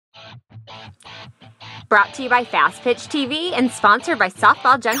Brought to you by Fastpitch TV and sponsored by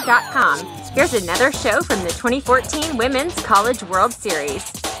SoftballJunk.com. Here's another show from the 2014 Women's College World Series.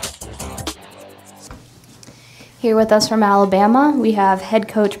 Here with us from Alabama, we have head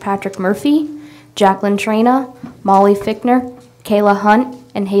coach Patrick Murphy, Jacqueline Trena, Molly Fickner, Kayla Hunt,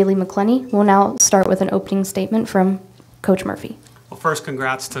 and Haley McClenny. We'll now start with an opening statement from Coach Murphy. Well, first,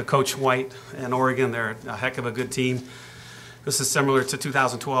 congrats to Coach White and Oregon. They're a heck of a good team. This is similar to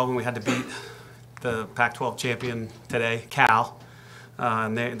 2012 when we had to beat the Pac-12 champion today, Cal.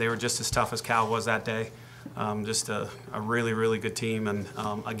 And they were just as tough as Cal was that day. Just a really, really good team. And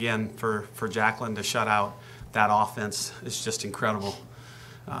again, for Jacqueline to shut out that offense is just incredible.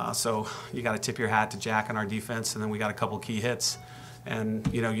 So you got to tip your hat to Jack and our defense, and then we got a couple key hits. And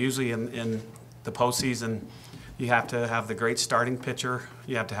you know, usually in the postseason, you have to have the great starting pitcher,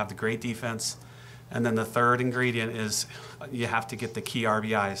 you have to have the great defense, and then the third ingredient is you have to get the key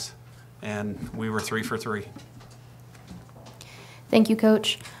RBIs. And we were 3 for 3. Thank you,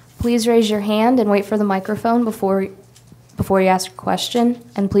 Coach. Please raise your hand and wait for the microphone before you ask a question.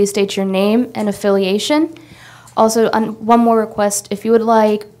 And please state your name and affiliation. Also, one more request. If you would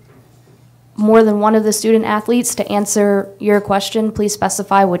like more than one of the student athletes to answer your question, please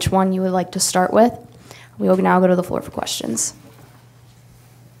specify which one you would like to start with. We will now go to the floor for questions.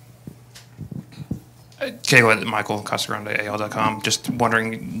 Kayla, Michael, CasaGrandeAL.com. Just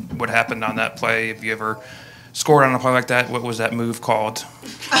wondering what happened on that play. Have you ever scored on a play like that? What was that move called?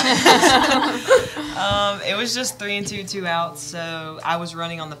 It was just 3 and 2 outs. So I was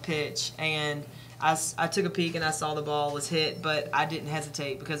running on the pitch, and I took a peek and I saw the ball was hit, but I didn't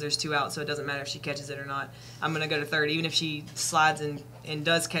hesitate because there's 2 outs, so it doesn't matter if she catches it or not. I'm going to go to third. Even if she slides and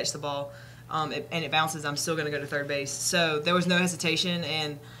does catch the ball and it bounces, I'm still going to go to third base. So there was no hesitation,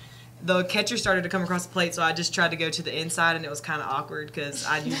 and the catcher started to come across the plate, so I just tried to go to the inside, and it was kind of awkward because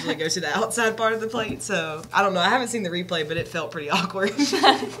I usually go to the outside part of the plate. So I don't know. I haven't seen the replay, but it felt pretty awkward.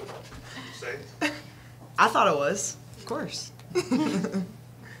 I thought it was, of course.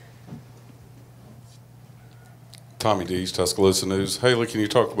 Tommy Dees, Tuscaloosa News. Haley, can you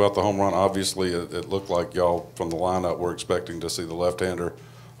talk about the home run? Obviously, it looked like y'all from the lineup were expecting to see the left-hander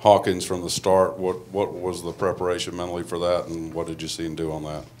Hawkins from the start. What was the preparation mentally for that, and what did you see him do on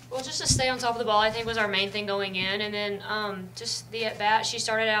that? Well, just to stay on top of the ball, I think, was our main thing going in. And then just the at-bat, she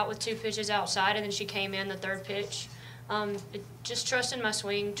started out with 2 pitches outside, and then she came in the third pitch. Just trusting my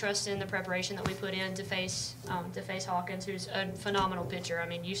swing, trusting the preparation that we put in to face Hawkins, who's a phenomenal pitcher. I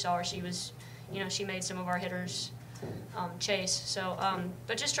mean, you saw her. She was, she made some of our hitters chase. So,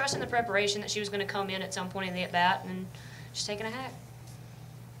 but just trusting the preparation that she was going to come in at some point in the at-bat and just taking a hack.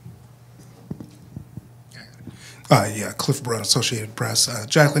 Yeah, Cliff Brutt, Associated Press.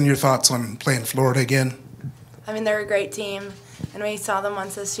 Jacqueline, your thoughts on playing Florida again? I mean, they're a great team, and we saw them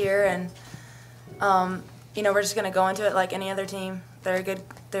once this year, and we're just going to go into it like any other team. They're good.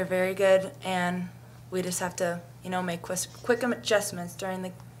 They're very good, and we just have to, make quick adjustments during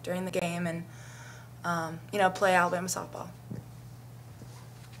the game, and play Alabama softball.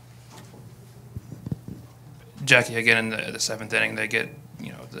 Jackie, again in the 7th inning, they get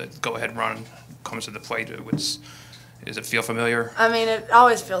the go-ahead run comes to the plate. Does it feel familiar? I mean, it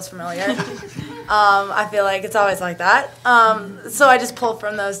always feels familiar. I feel like it's always like that. So I just pull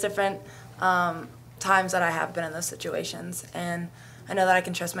from those different times that I have been in those situations, and I know that I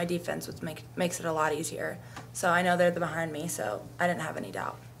can trust my defense, which makes it a lot easier. So I know they're behind me, so I didn't have any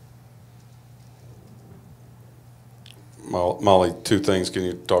doubt. Molly, 2 things. Can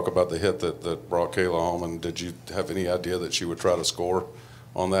you talk about the hit that brought Kayla home, and did you have any idea that she would try to score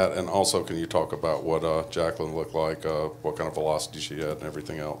on that? And also, can you talk about what Jacqueline looked like, what kind of velocity she had and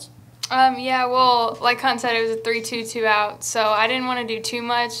everything else? Yeah, well, like Hunt said, it was a 3-2 out, so I didn't want to do too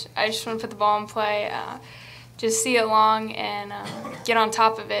much. I just want to put the ball in play, just see it long and get on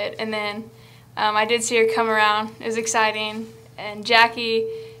top of it. And then I did see her come around. It was exciting. And Jackie,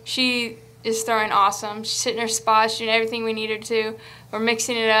 she is throwing awesome. She's hitting her spots, doing everything we need her to. We're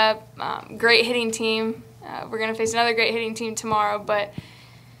mixing it up. Great hitting team. We're going to face another great hitting team tomorrow, but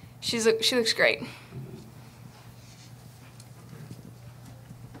she looks great.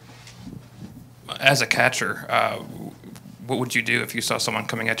 As a catcher, what would you do if you saw someone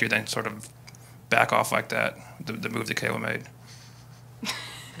coming at you, then sort of back off like that, the move that Kayla made?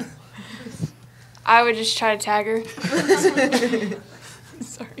 I would just try to tag her.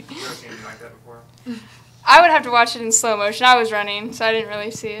 Sorry. You ever seen anything like that before? I would have to watch it in slow motion. I was running, so I didn't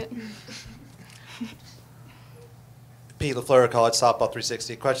really see it. Pete LaFleur, College Softball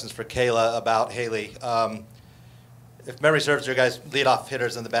 360. Questions for Kayla about Haley. If memory serves, your guys leadoff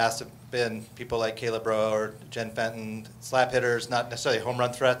hitters in the been people like Caleb Rowe or Jen Fenton, slap hitters, not necessarily home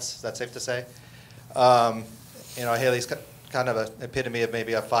run threats. Is that safe to say? Haley's kind of an epitome of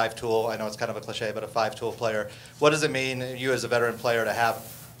maybe a five-tool. I know it's kind of a cliche, but a five-tool player. What does it mean, you as a veteran player, to have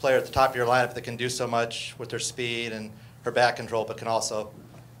a player at the top of your lineup that can do so much with their speed and her bat control, but can also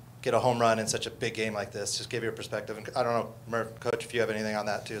get a home run in such a big game like this? Just give your perspective. And I don't know, Murph, Coach, if you have anything on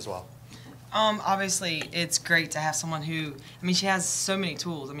that too as well. Obviously, it's great to have someone who, she has so many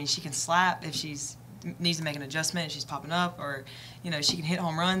tools. She can slap if she's needs to make an adjustment, if she's popping up, or, she can hit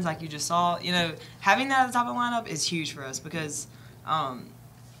home runs like you just saw. Having that at the top of the lineup is huge for us because,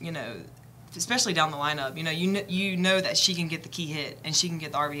 especially down the lineup, you know that she can get the key hit and she can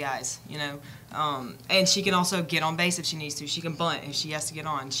get the RBIs, and she can also get on base if she needs to. She can bunt if she has to get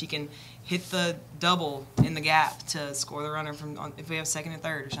on. She can hit the double in the gap to score the runner if we have second and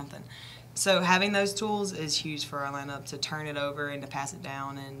third or something. So having those tools is huge for our lineup, to turn it over and to pass it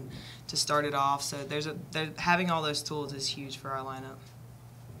down and to start it off. So having all those tools is huge for our lineup.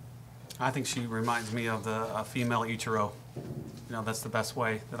 I think she reminds me of a female Ichiro. That's the best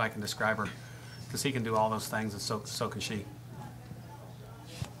way that I can describe her, because he can do all those things, and so can she.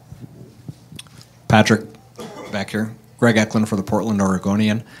 Patrick, back here. Greg Eklund for the Portland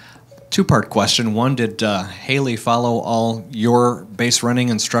Oregonian. Two-part question. One, did Haley follow all your base running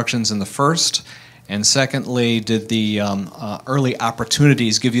instructions in the first? And secondly, did the early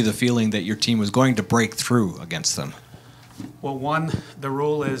opportunities give you the feeling that your team was going to break through against them? Well, one, the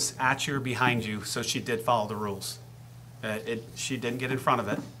rule is at you or behind you, so she did follow the rules. She didn't get in front of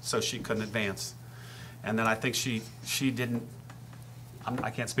it, so she couldn't advance. And then I think she didn't, I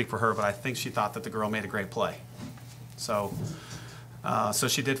can't speak for her, but I think she thought that the girl made a great play. So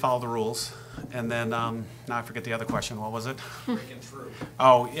she did follow the rules. And then, now I forget the other question. What was it? Breaking through.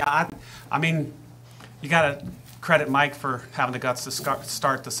 Oh, yeah. You got to credit Mike for having the guts to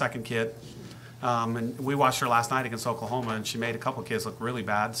start the second kid. And we watched her last night against Oklahoma, and she made a couple kids look really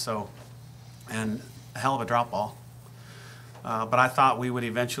bad. And a hell of a drop ball. But I thought we would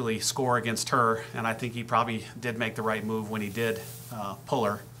eventually score against her, and I think he probably did make the right move when he did pull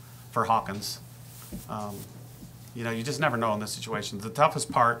her for Hawkins. You just never know in this situation. The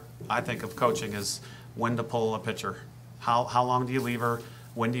toughest part, I think, of coaching is when to pull a pitcher. How long do you leave her?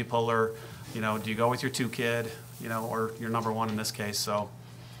 When do you pull her? Do you go with your two kid, or your number one in this case? So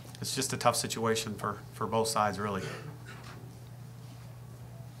it's just a tough situation for both sides, really.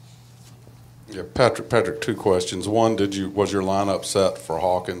 Yeah, Patrick, two questions. One, was your lineup set for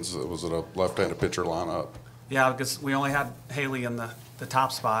Hawkins? Was it a left-handed pitcher lineup? Yeah, because we only had Haley in the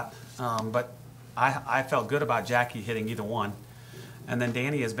top spot, but I felt good about Jackie hitting either one. And then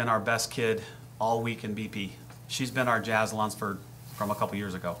Danny has been our best kid all week in BP. She's been our Jazz Lunsford from a couple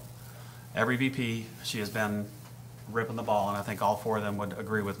years ago. Every VP, she has been ripping the ball, and I think all four of them would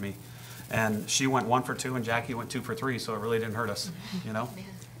agree with me. And she went 1 for 2, and Jackie went 2 for 3, so it really didn't hurt us,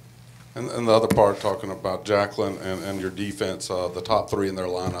 And the other part, talking about Jacqueline and your defense, the top three in their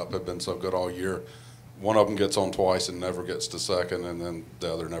lineup have been so good all year. One of them gets on twice and never gets to second, and then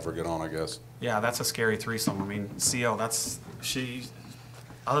the other never get on, I guess. Yeah, that's a scary threesome. CO,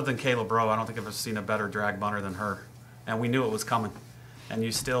 other than Caleb Rowe, I don't think I've ever seen a better drag bunter than her. And we knew it was coming. And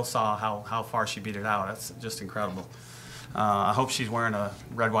you still saw how far she beat it out. That's just incredible. I hope she's wearing a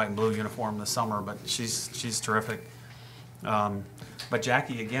red, white, and blue uniform this summer, but she's terrific. But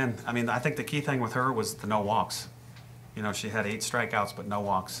Jackie, again, I think the key thing with her was the no walks. She had 8 strikeouts but no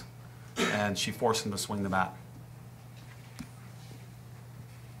walks, and she forced him to swing the bat.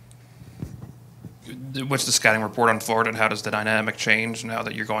 What's the scouting report on Florida, and how does the dynamic change now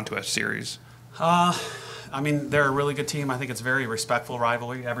that you're going to a series? They're a really good team. I think it's a very respectful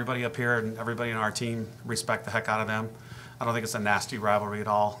rivalry. Everybody up here and everybody in our team respect the heck out of them. I don't think it's a nasty rivalry at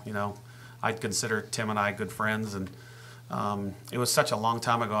all. I'd consider Tim and I good friends, and it was such a long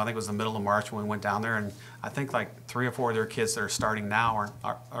time ago. I think it was the middle of March when we went down there, and I think like 3 or 4 of their kids that are starting now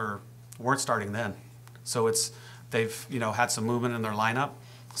weren't starting then. So they've had some movement in their lineup.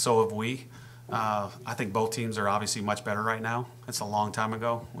 So have we. I think both teams are obviously much better right now. It's a long time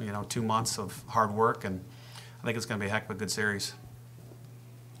ago. 2 months of hard work, and I think it's going to be a heck of a good series.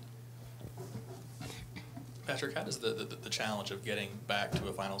 Patrick, how does the challenge of getting back to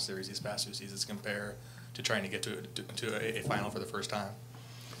a final series these past 2 seasons compare to trying to get to a final for the first time?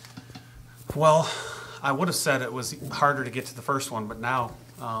 Well, I would have said it was harder to get to the first one, but now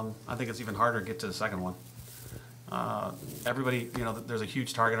I think it's even harder to get to the second one. Everybody, there's a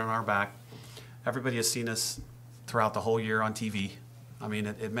huge target on our back. Everybody has seen us throughout the whole year on TV.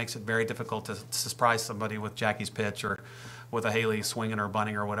 It makes it very difficult to surprise somebody with Jackie's pitch or with a Haley swinging or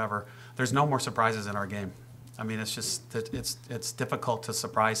bunting or whatever. There's no more surprises in our game. I mean, it's just it's difficult to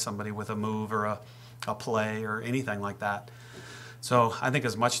surprise somebody with a move or a play or anything like that. So I think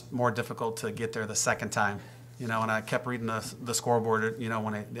it's much more difficult to get there the second time. You know, and I kept reading the scoreboard. You know,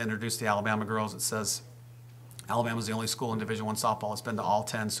 when I introduced the Alabama girls, it says Alabama's the only school in Division I softball that's been to all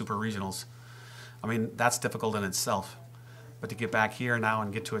 10 super regionals. I mean, that's difficult in itself. But to get back here now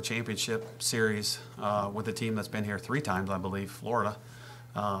and get to a championship series with a team that's been here 3 times, I believe, Florida,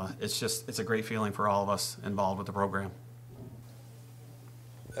 it's a great feeling for all of us involved with the program.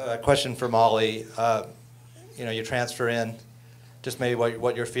 Question for Molly. You know, you transfer in. Just maybe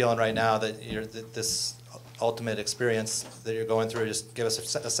what you're feeling right now, that this ultimate experience that you're going through. Just give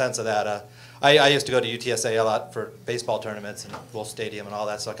us a sense of that. I used to go to UTSA a lot for baseball tournaments and Wolf Stadium and all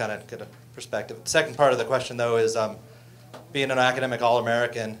that, so I kind of get a perspective. The second part of the question, though, is being an academic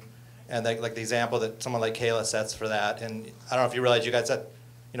All-American, and like the example that someone like Kayla sets for that. And I don't know if you realize you guys said,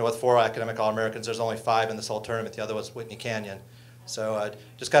 you know, with 4 academic All-Americans, there's only 5 in this whole tournament. The other was Whitney Canyon. So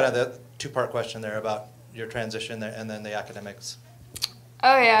just kind of the 2-part question there about your transition there and then the academics.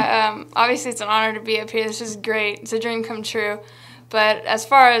 Oh, yeah. Obviously, it's an honor to be up here. This is great. It's a dream come true. But as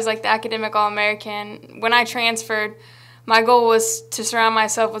far as, like, the academic All-American, when I transferred, my goal was to surround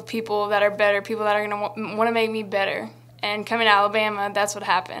myself with people that are better, people that are going to want to make me better. And coming to Alabama, that's what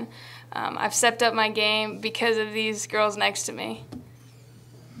happened. I've stepped up my game because of these girls next to me.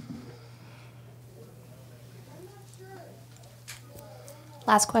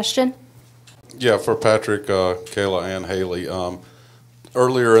 Last question. Yeah, for Patrick, Kayla, and Haley.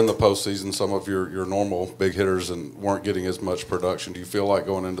 Earlier in the postseason, some of your normal big hitters weren't getting as much production. Do you feel like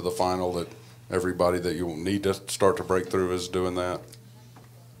going into the final that everybody that you need to start to break through is doing that?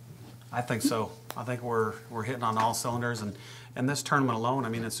 I think so. I think we're hitting on all cylinders, and this tournament alone, I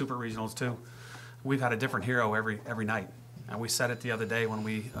mean, in super regionals too, we've had a different hero every night. And we said it the other day when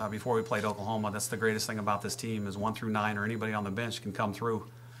before we played Oklahoma. That's the greatest thing about this team is 1 through 9 or anybody on the bench can come through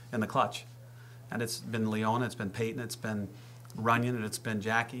in the clutch. And it's been Leona, it's been Peyton, it's been Runyon, and it's been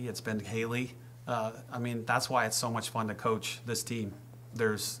Jackie, it's been Haley. I mean, that's why it's so much fun to coach this team.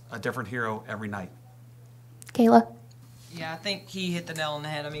 There's a different hero every night. Kayla? Yeah, I think he hit the nail on the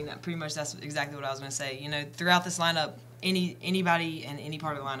head. I mean, pretty much that's exactly what I was going to say. You know, throughout this lineup, anybody and any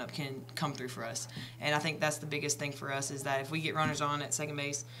part of the lineup can come through for us. And I think that's the biggest thing for us is that if we get runners on at second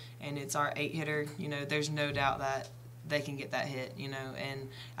base and it's our 8-hitter, you know, there's no doubt that they can get that hit, you know. And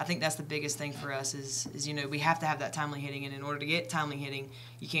I think that's the biggest thing for us is you know, we have to have that timely hitting. And in order to get timely hitting,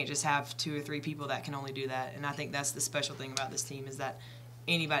 you can't just have 2 or 3 people that can only do that. And I think that's the special thing about this team is that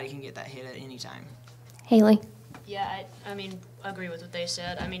anybody can get that hit at any time. Haley? Yeah, I mean, I agree with what they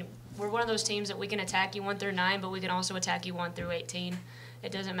said. I mean, we're one of those teams that we can attack you 1 through 9, but we can also attack you 1 through 18.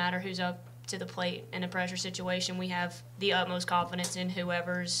 It doesn't matter who's up to the plate in a pressure situation. We have the utmost confidence in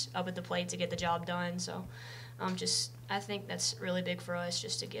whoever's up at the plate to get the job done. So I think that's really big for us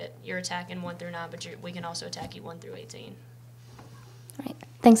just to get your attacking 1 through 9, but we can also attack you 1 through 18. All right.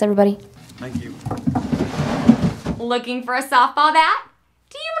 Thanks, everybody. Thank you. Looking for a softball bat?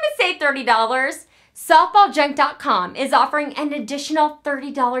 Do you want to save $30? SoftballJunk.com is offering an additional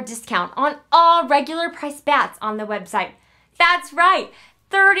 $30 discount on all regular price bats on the website. That's right,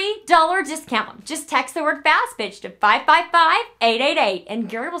 $30 discount. Just text the word Fastpitch to 555-888 and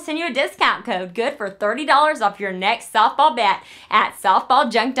Gary will send you a discount code good for $30 off your next softball bat at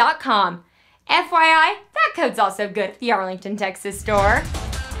SoftballJunk.com. FYI, that code's also good at the Arlington, Texas store.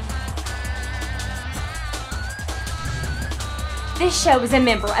 This show is a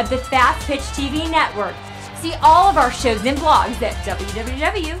member of the Fastpitch TV network. See all of our shows and blogs at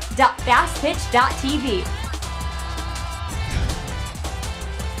www.fastpitch.tv.